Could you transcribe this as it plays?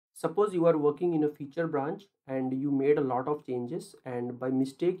Suppose you are working in a feature branch and you made a lot of changes, and by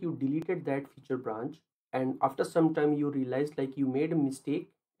mistake you deleted that feature branch, and after some time you realized like you made a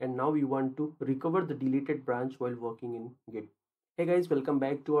mistake, and now you want to recover the deleted branch while working in Git. Hey guys, welcome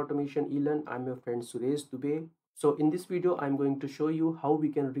back to Automation eLearn. I'm your friend Suresh Dubey. So in this video I'm going to show you how we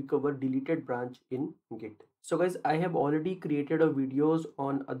can recover deleted branch in Git. So guys, I have already created a videos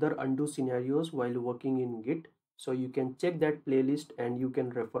on other undo scenarios while working in Git, so you can check that playlist and you can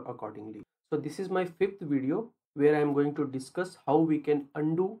refer accordingly. So this is my fifth video where I am going to discuss how we can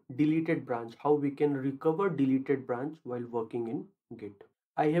undo deleted branch, how we can recover deleted branch while working in Git.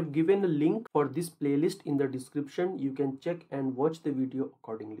 I have given a link for this playlist in the description. You can check and watch the video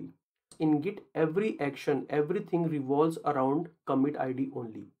accordingly. In Git, every action, everything revolves around commit ID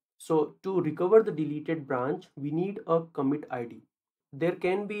only. So to recover the deleted branch, we need a commit ID. There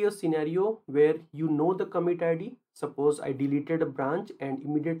can be a scenario where you know the commit ID. Suppose I deleted a branch and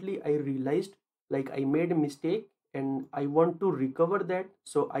immediately I realized like I made a mistake and I want to recover that.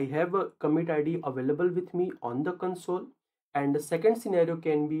 So I have a commit ID available with me on the console. And the second scenario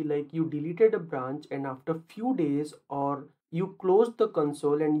can be like you deleted a branch and after few days or you closed the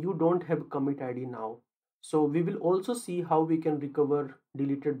console and you don't have commit ID now. So we will also see how we can recover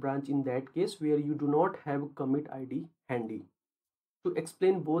deleted branch in that case where you do not have commit ID handy. To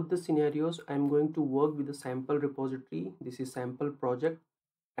explain both the scenarios, I'm going to work with a sample repository. This is sample project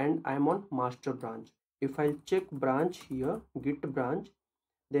and I'm on master branch. If I check branch here, Git branch,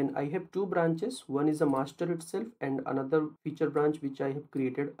 then I have two branches. One is a master itself and another feature branch which I have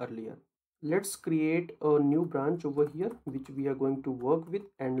created earlier. Let's create a new branch over here which we are going to work with,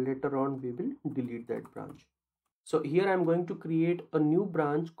 and later on we will delete that branch. So here I'm going to create a new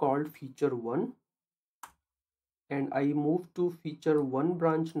branch called feature 1, and I move to feature 1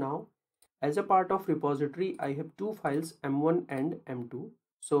 branch now. As a part of repository, I have two files, m1 and m2.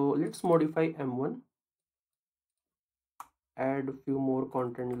 So let's modify m1, add a few more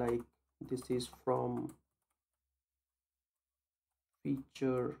content like this is from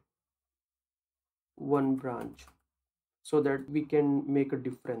feature 1 branch so that we can make a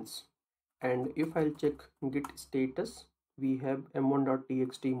difference. And if I'll check git status, we have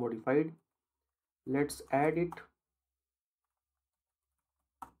m1.txt modified. Let's add it.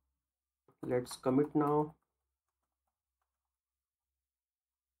 Let's commit now.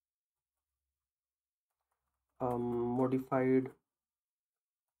 Modified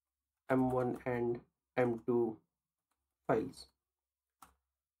m1 and m2 files.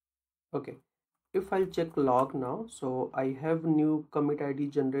 Okay, if I'll check log now, so I have new commit ID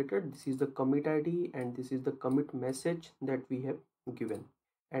generated. This is the commit ID and this is the commit message that we have given,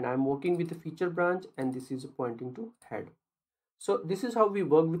 and I'm working with the feature branch and this is pointing to head. So this is how we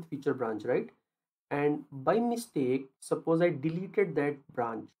work with feature branch, right? And by mistake, suppose I deleted that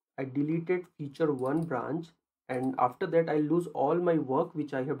branch, I deleted feature 1 branch, and after that I lose all my work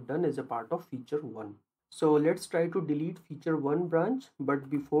which I have done as a part of feature 1. So let's try to delete feature 1 branch, but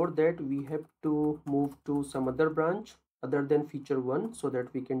before that we have to move to some other branch other than feature 1 so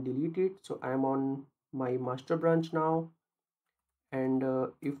that we can delete it. So I am on my master branch now, and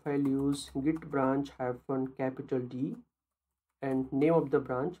if I'll use git branch hyphen capital D and name of the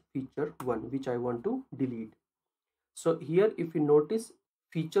branch feature 1 which I want to delete. So here if you notice,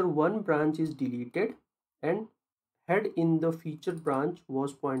 feature 1 branch is deleted and head in the feature branch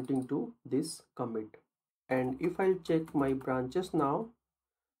was pointing to this commit. And if I'll check my branches now,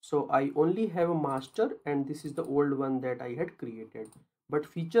 so I only have a master and this is the old one that I had created, but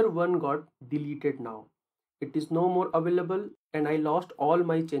feature 1 got deleted now. It is no more available and I lost all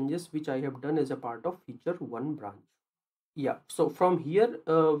my changes which I have done as a part of feature 1 branch. Yeah, so from here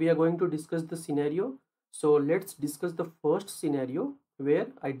we are going to discuss the scenario. So let's discuss the first scenario where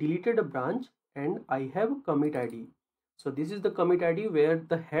I deleted a branch and I have a commit ID. So this is the commit ID where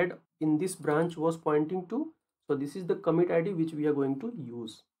the head in this branch was pointing to. So this is the commit ID which we are going to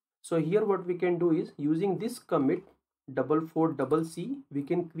use. So here what we can do is, using this commit 44CC, we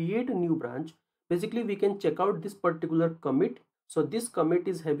can create a new branch. Basically we can check out this particular commit. So this commit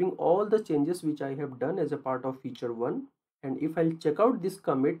is having all the changes which I have done as a part of feature 1. And if I'll check out this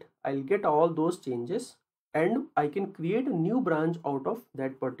commit, I'll get all those changes and I can create a new branch out of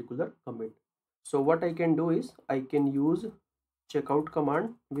that particular commit. So what I can do is I can use checkout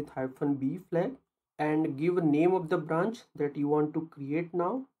command with -b flag and give a name of the branch that you want to create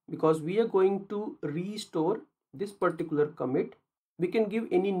now, because we are going to restore this particular commit. We can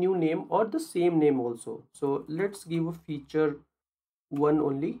give any new name or the same name also. So let's give a feature 1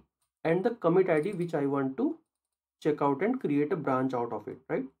 only and the commit ID which I want to check out and create a branch out of it,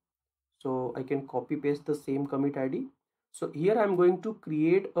 right? So I can copy paste the same commit ID. So here I'm going to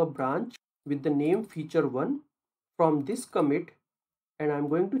create a branch with the name feature1 from this commit, and I'm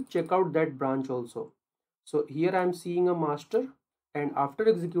going to check out that branch also. So here I'm seeing a master, and after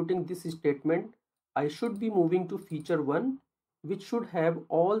executing this statement, I should be moving to feature1, which should have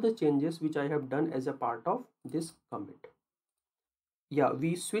all the changes which I have done as a part of this commit. Yeah,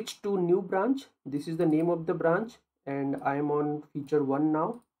 we switch to new branch. This is the name of the branch, and I am on feature1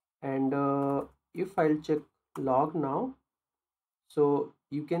 now. And if I'll check log now, so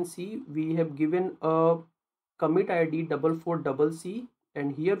you can see we have given a commit ID 44CC,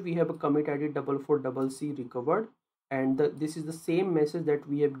 and here we have a commit ID 44CC recovered, and this is the same message that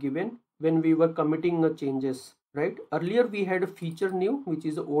we have given when we were committing changes, right? Earlier we had a feature new, which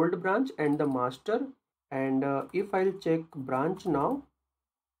is the old branch and the master. And if I'll check branch now,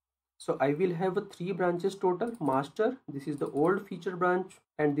 so I will have three branches total: master, this is the old feature branch,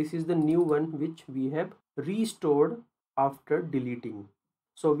 and this is the new one which we have restored after deleting.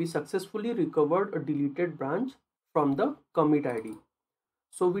 So we successfully recovered a deleted branch from the commit ID.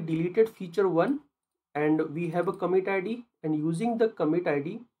 So we deleted feature1 and we have a commit ID, and using the commit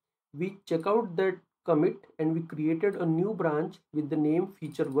ID we check out that commit and we created a new branch with the name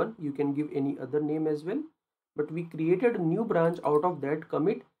feature1. You can give any other name as well, but we created a new branch out of that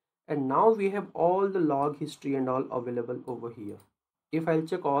commit, and now we have all the log history and all available over here. If I'll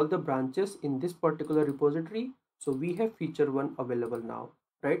check all the branches in this particular repository, so we have feature1 available now,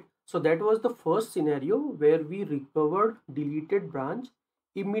 right? So that was the first scenario where we recovered deleted branch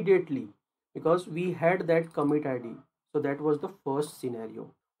immediately because we had that commit ID. So that was the first scenario.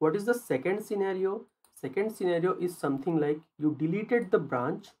 What is the second scenario? Second scenario is something like you deleted the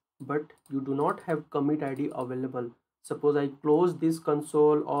branch but you do not have commit ID available. Suppose I close this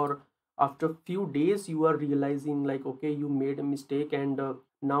console, or after few days you are realizing like, okay, you made a mistake, and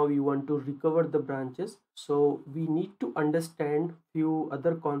now you want to recover the branches. So we need to understand few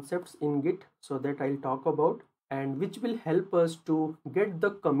other concepts in Git, so that I'll talk about, and which will help us to get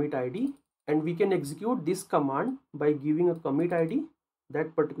the commit ID, and we can execute this command by giving a commit ID,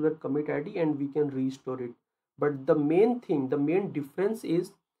 that particular commit ID, and we can restore it. But the main thing, the main difference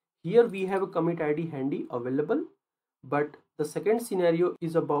is here we have a commit ID handy available, but the second scenario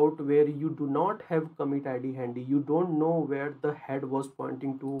is about where you do not have commit ID handy. You don't know where the head was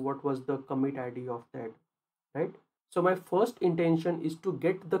pointing to, what was the commit ID of that, right? So my first intention is to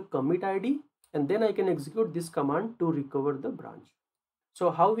get the commit ID, and then I can execute this command to recover the branch.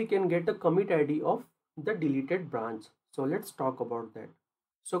 So how we can get a commit ID of the deleted branch? So let's talk about that.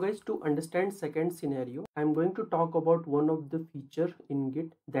 So guys, to understand second scenario, I'm going to talk about one of the feature in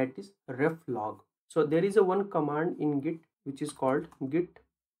Git, that is reflog. So there is a one command in Git which is called Git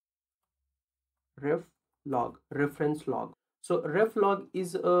Reflog, reference log. So reflog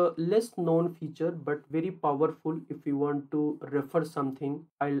is a less known feature but very powerful if you want to refer something.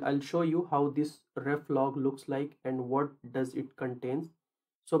 I'll show you how this reflog looks like and what does it contains.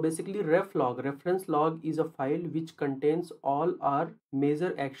 So basically reflog, reference log, is a file which contains all our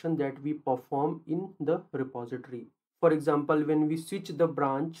major action that we perform in the repository. For example, when we switch the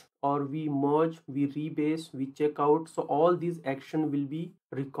branch, or we merge, we rebase, we check out, so all these action will be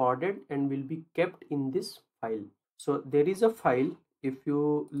recorded and will be kept in this file. So there is a file, if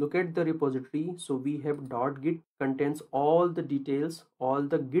you look at the repository, so we have .git, contains all the details, all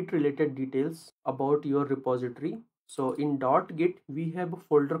the Git related details about your repository. So in .git we have a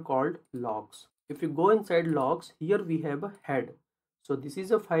folder called logs. If you go inside logs, here we have a head. So this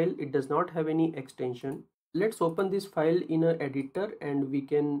is a file, it does not have any extension. Let's open this file in an editor and we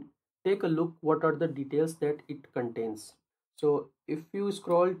can take a look what are the details that it contains. So if you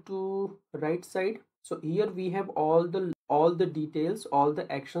scroll to right side, so here we have all the details, all the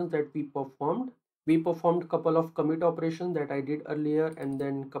actions that we performed. We performed couple of commit operations that I did earlier, and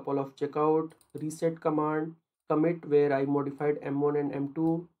then couple of checkout, reset command, commit where I modified M1 and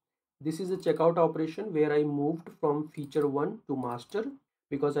M2. This is a checkout operation where I moved from feature1 to master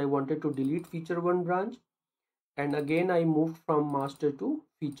because I wanted to delete feature1 branch, and again I moved from master to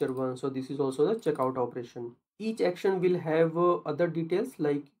feature1. So this is also the checkout operation. Each action will have other details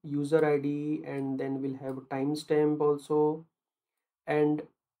like user ID, and then we'll have timestamp also, and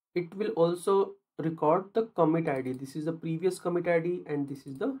it will also record the commit ID. This is the previous commit ID and this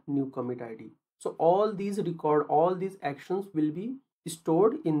is the new commit ID. So all these actions will be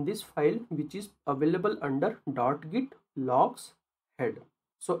stored in this file which is available under .git logs head.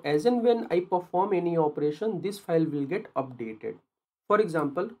 So as and when I perform any operation, this file will get updated. For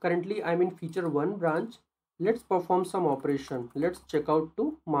example, currently I'm in feature1 branch. Let's perform some operation. Let's check out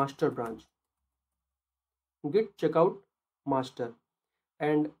to master branch. Git checkout master.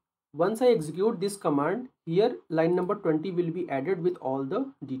 And Once I execute this command, here line number 20 will be added with all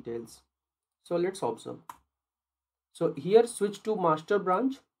the details. So let's observe. So here switch to master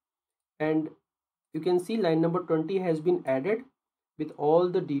branch, and you can see line number 20 has been added with all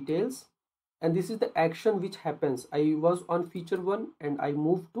the details, and this is the action which happens. I was on feature 1 and I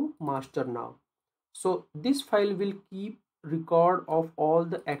moved to master now. So this file will keep record of all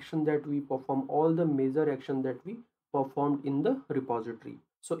the action that we perform, all the major action that we performed in the repository.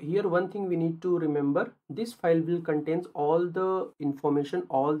 So here one thing we need to remember, this file will contains all the information,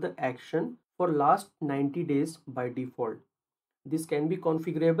 all the action for last 90 days by default. This can be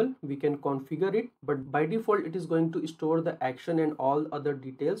configurable, we can configure it, but by default it is going to store the action and all other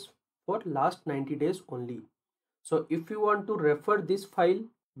details for last 90 days only. So if you want to refer this file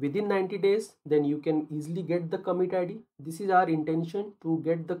within 90 days, then you can easily get the commit ID. This is our intention, to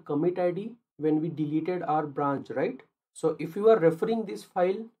get the commit ID when we deleted our branch, right? So if you are referring this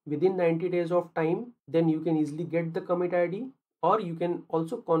file within 90 days of time, then you can easily get the commit ID, or you can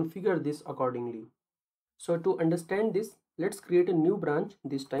also configure this accordingly. So to understand this, let's create a new branch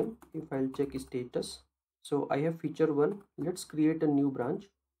this time. If I'll check status, so I have feature 1. Let's create a new branch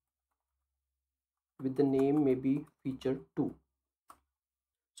with the name maybe feature 2.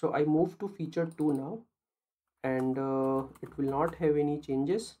 So I move to feature 2 now, and it will not have any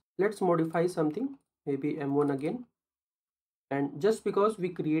changes. Let's modify something, maybe M1 again. And just because we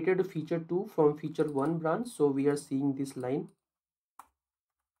created a feature 2 from feature 1 branch, so we are seeing this line.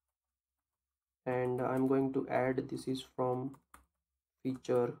 And I'm going to add this is from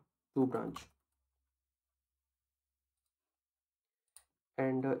feature 2 branch.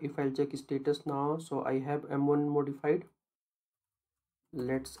 And if I'll check status now, so I have M1 modified.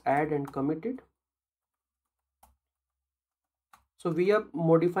 Let's add and commit it. So we are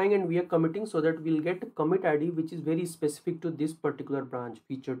modifying and we are committing so that we'll get a commit ID which is very specific to this particular branch,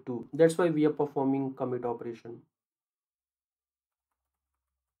 feature 2. That's why we are performing commit operation.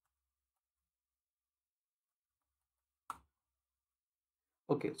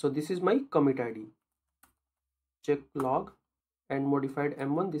 Okay, so this is my commit ID. Check log and modified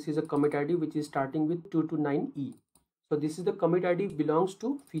M1. This is a commit ID which is starting with 229E. So this is the commit ID belongs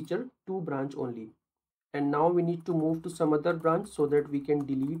to feature 2 branch only. And now we need to move to some other branch so that we can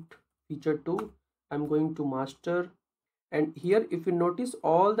delete feature 2. I'm going to master, and here if you notice,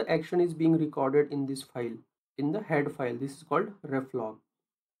 all the action is being recorded in this file, in the head file. This is called reflog.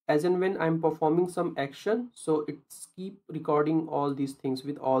 As and when I'm performing some action, so it's keep recording all these things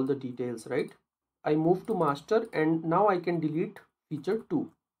with all the details, right? I move to master, and now I can delete feature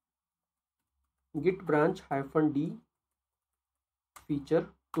 2. Git branch -d feature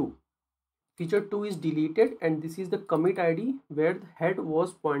 2. Feature 2 is deleted, and this is the commit ID where the head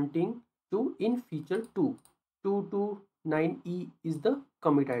was pointing to in feature 2. 229E is the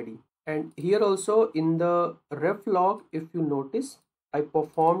commit ID. And here also in the ref log, if you notice, I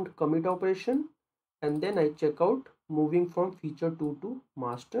performed commit operation and then I check out moving from feature 2 to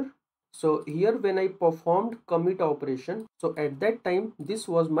master. So here when I performed commit operation, so at that time this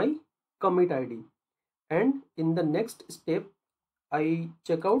was my commit ID, and in the next step I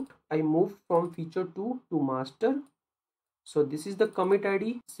check out, I move from feature 2 to master. So this is the commit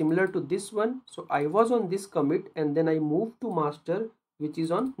ID similar to this one. So I was on this commit and then I moved to master, which is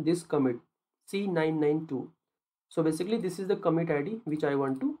on this commit C992. So basically this is the commit ID which I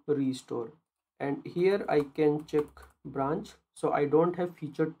want to restore. And here I can check branch. So I don't have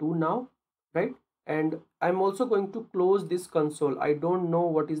feature 2 now, right? And I'm also going to close this console. I don't know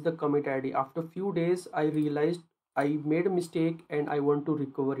what is the commit ID. After few days I realized I made a mistake and I want to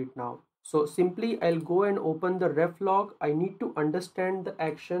recover it now. So simply I'll go and open the ref log. I need to understand the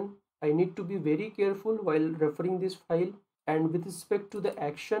action. I need to be very careful while referring this file. And with respect to the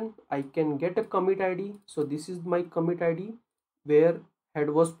action, I can get a commit ID. So this is my commit ID where head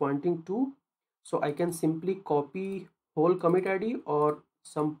was pointing to. So I can simply copy whole commit ID or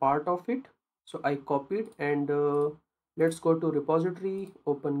some part of it. So I copied, and let's go to repository,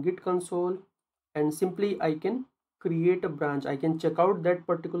 open Git console, and simply I can create a branch. I can check out that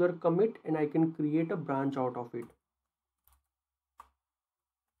particular commit and I can create a branch out of it.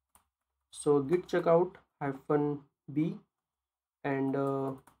 So git checkout -b and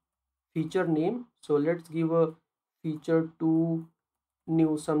feature name. So let's give a feature 2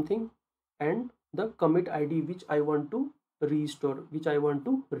 new something, and the commit ID which I want to restore, which I want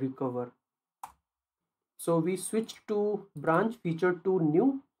to recover. So we switch to branch feature 2 new,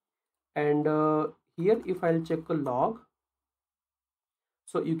 and here if I'll check a log,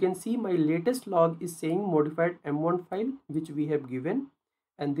 so you can see my latest log is saying modified M1 file which we have given,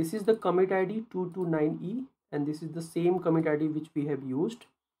 and this is the commit ID 229E, and this is the same commit ID which we have used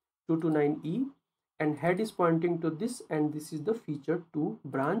 229e, and head is pointing to this, and this is the feature 2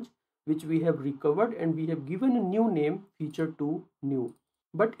 branch which we have recovered, and we have given a new name, feature 2 new,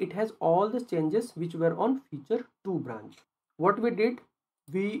 but it has all the changes which were on feature 2 branch. What we did,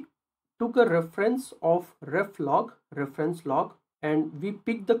 we took a reference of reflog, reference log, and we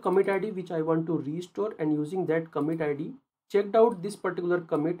picked the commit ID which I want to restore, and using that commit ID checked out this particular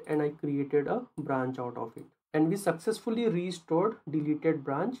commit, and I created a branch out of it, and we successfully restored deleted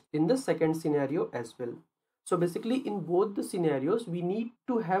branch in the second scenario as well. So basically in both the scenarios we need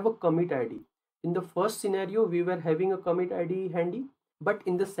to have a commit ID. In the first scenario we were having a commit ID handy, but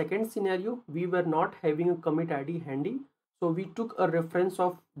in the second scenario we were not having a commit ID handy. So we took a reference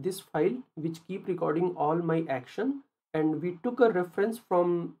of this file which keep recording all my action, and we took a reference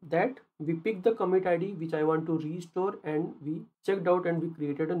from that, we picked the commit ID which I want to restore, and we checked out and we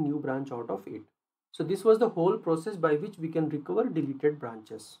created a new branch out of it. So this was the whole process by which we can recover deleted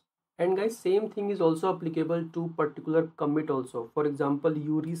branches. And guys, same thing is also applicable to particular commit also. For example,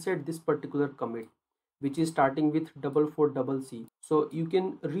 you reset this particular commit which is starting with 44CC. So you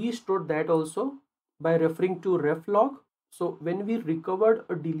can restore that also by referring to reflog. So when we recovered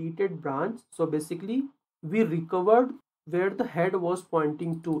a deleted branch, so basically we recovered where the head was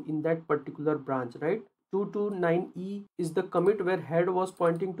pointing to in that particular branch, right? 229e is the commit where head was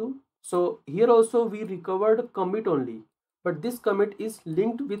pointing to. So here also we recovered commit only, but this commit is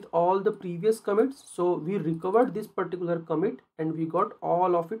linked with all the previous commits. So we recovered this particular commit and we got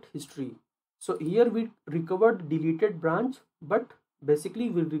all of it history. So here we recovered deleted branch, but basically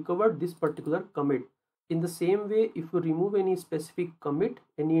we recovered this particular commit. In the same way, if you remove any specific commit,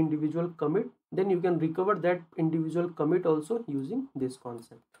 any individual commit, then you can recover that individual commit also using this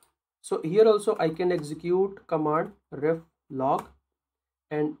concept. So here also I can execute command reflog,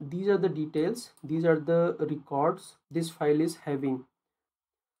 and these are the details, these are the records this file is having.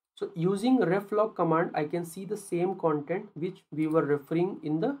 So using reflog command I can see the same content which we were referring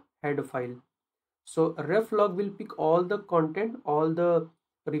in the head file. So reflog will pick all the content, all the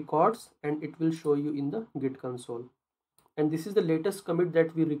records, and it will show you in the Git console. And this is the latest commit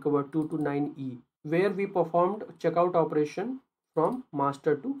that we recovered, 229e, where we performed checkout operation from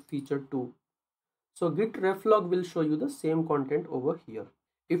master to feature 2. So Git Reflog will show you the same content over here.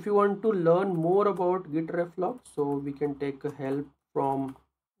 If you want to learn more about Git Reflog, so we can take a help from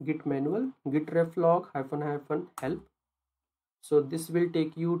Git manual, Git Reflog --help. So this will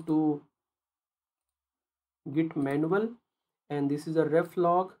take you to Git manual, and this is a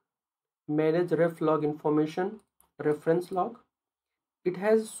reflog, manage reflog information, reference log. It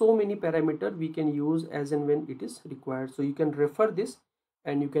has so many parameters we can use as and when it is required. So you can refer this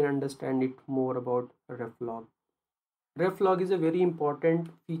and you can understand it more about reflog. Reflog is a very important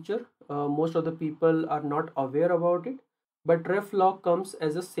feature. Most of the people are not aware about it, but reflog comes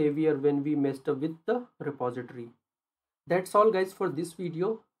as a savior when we messed up with the repository. That's all guys for this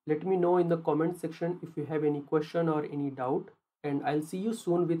video. Let me know in the comment section if you have any question or any doubt, and I'll see you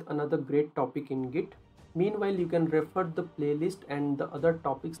soon with another great topic in Git. Meanwhile, you can refer the playlist and the other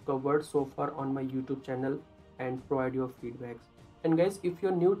topics covered so far on my YouTube channel and provide your feedbacks. And guys, if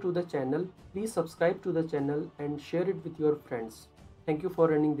you're new to the channel, please subscribe to the channel and share it with your friends. Thank you for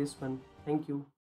running this one. Thank you.